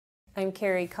I'm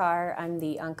Kerry Carr. I'm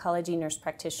the oncology nurse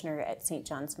practitioner at St.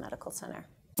 John's Medical Center.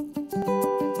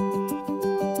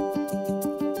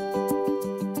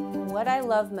 What I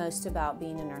love most about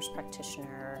being a nurse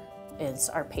practitioner is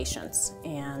our patients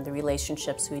and the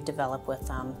relationships we develop with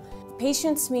them.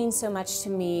 Patients mean so much to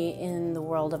me in the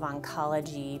world of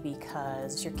oncology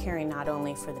because you're caring not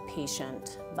only for the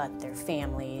patient, but their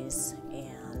families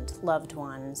and loved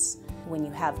ones. When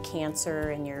you have cancer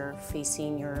and you're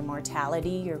facing your mortality,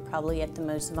 you're probably at the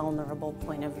most vulnerable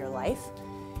point of your life.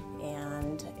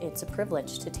 And it's a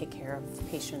privilege to take care of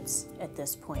patients at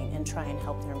this point and try and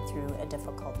help them through a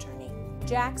difficult journey.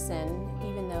 Jackson,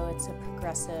 even though it's a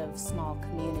progressive small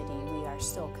community, we are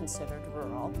still considered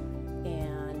rural.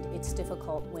 And it's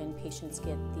difficult when patients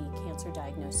get the cancer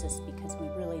diagnosis because we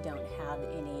really don't have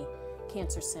any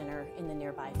cancer center in the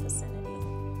nearby vicinity.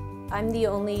 I'm the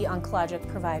only oncologic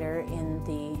provider in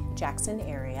the Jackson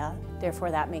area.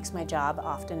 Therefore, that makes my job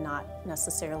often not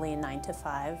necessarily a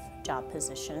 9-to-5 job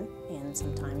position, and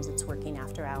sometimes it's working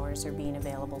after hours or being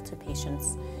available to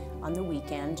patients on the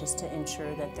weekend just to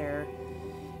ensure that their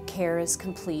care is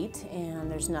complete and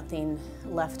there's nothing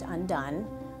left undone.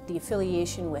 The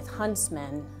affiliation with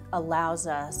Huntsman allows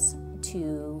us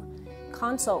to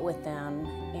consult with them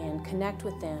and connect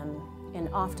with them and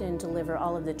often deliver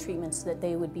all of the treatments that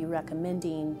they would be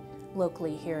recommending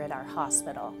locally here at our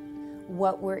hospital.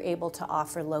 What we're able to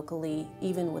offer locally,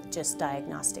 even with just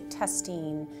diagnostic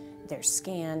testing, their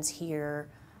scans here,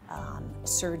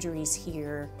 surgeries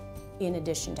here, in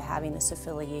addition to having this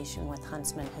affiliation with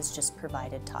Huntsman, has just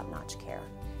provided top-notch care.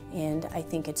 And I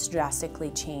think it's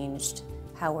drastically changed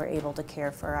how we're able to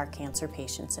care for our cancer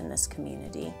patients in this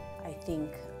community. I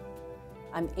think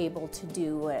I'm able to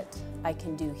do what I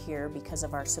can do here because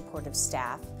of our supportive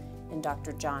staff and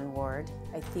Dr. John Ward.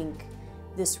 I think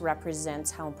this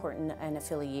represents how important an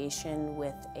affiliation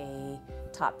with a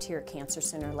top-tier cancer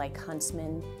center like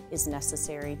Huntsman is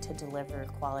necessary to deliver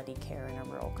quality care in a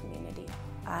rural community.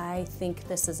 I think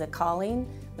this is a calling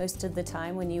most of the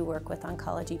time when you work with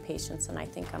oncology patients, and I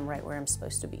think I'm right where I'm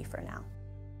supposed to be for now.